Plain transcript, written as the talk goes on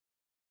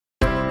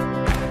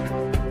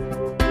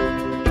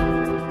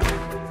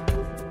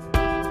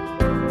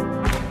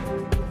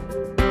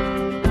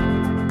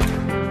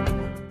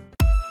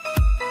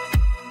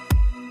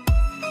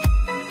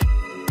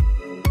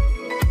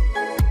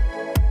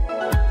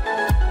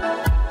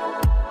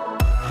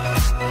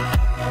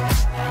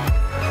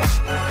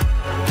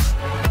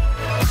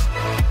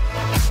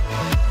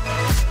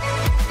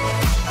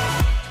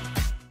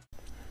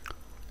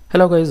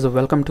Hello guys,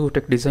 welcome to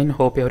Tech Design.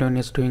 Hope everyone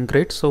is doing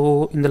great.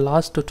 So in the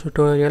last two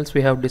tutorials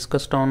we have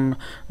discussed on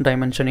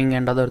dimensioning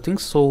and other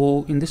things.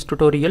 So in this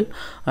tutorial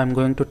I'm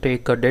going to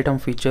take a datum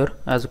feature.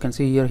 As you can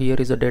see here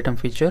is a datum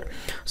feature.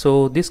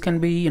 So this can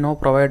be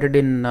provided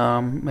in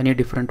many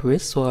different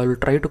ways. So I will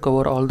try to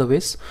cover all the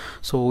ways.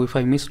 So if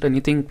I missed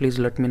anything, please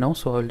let me know.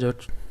 So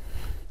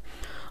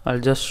I'll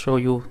just show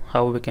you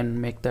how we can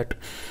make that.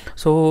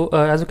 So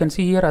as you can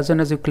see here, as soon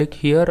as you click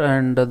here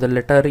and the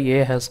letter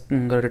A has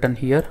written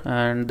here,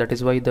 and that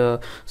is why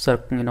the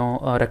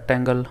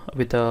rectangle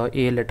with a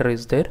letter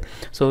is there.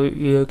 So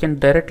you can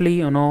directly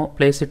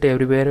place it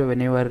everywhere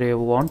whenever you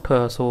want.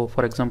 So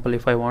for example,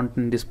 if I want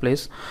in this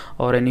place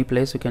or any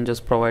place, you can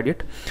just provide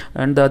it.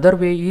 And the other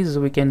way is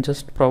we can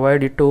just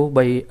provide it to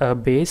by a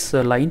base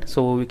line.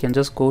 So we can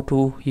just go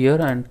to here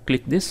and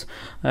click this,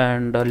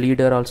 and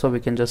leader also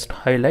we can just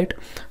highlight.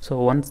 So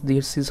once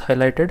this is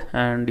highlighted,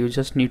 and you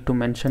just need to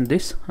mention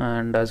this,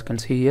 and as you can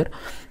see here,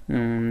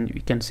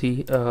 you can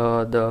see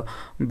the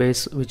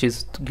base which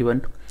is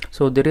given.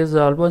 So there is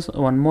always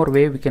one more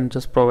way we can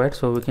just provide.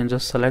 So we can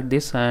just select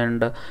this,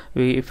 and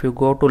if you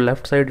go to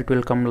left side it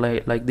will come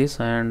like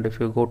this, and if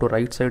you go to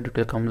right side it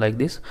will come like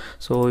this.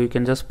 So you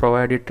can just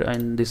provide it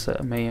in this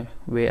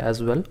way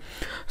as well.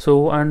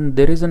 So and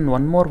there is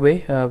one more way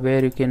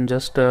where you can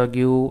just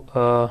give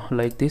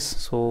like this.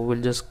 So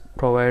we'll just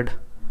provide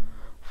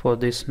for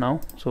this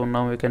now. So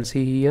now you can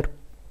see here.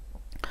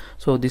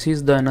 So this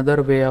is the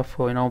another way of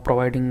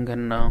providing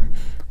an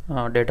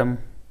datum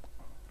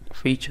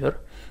feature.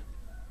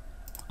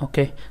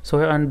 Okay,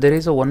 so and there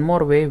is one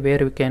more way where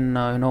we can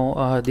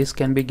this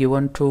can be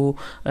given to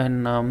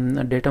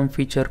an datum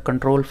feature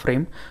control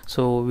frame.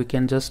 So we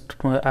can just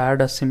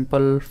add a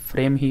simple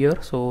frame here.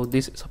 So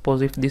this,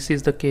 suppose if this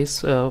is the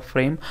case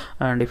frame,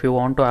 and if you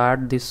want to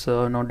add this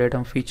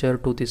datum feature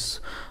to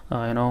this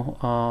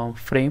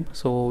frame,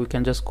 so we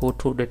can just go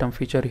to datum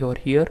feature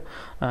here,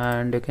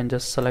 and you can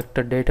just select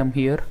a datum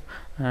here,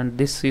 and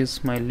this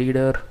is my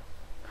leader,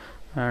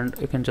 and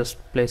you can just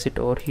place it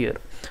over here.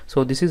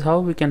 So this is how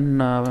we can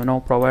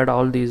provide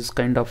all these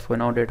kind of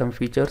datum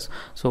features.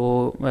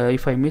 So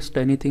if I missed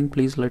anything,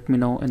 please let me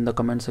know in the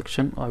comment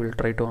section. I will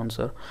try to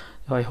answer.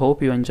 I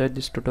hope you enjoyed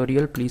this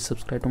tutorial. Please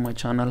subscribe to my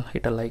channel,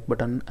 hit a like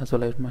button, as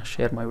well as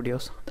share my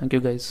videos. Thank you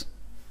guys.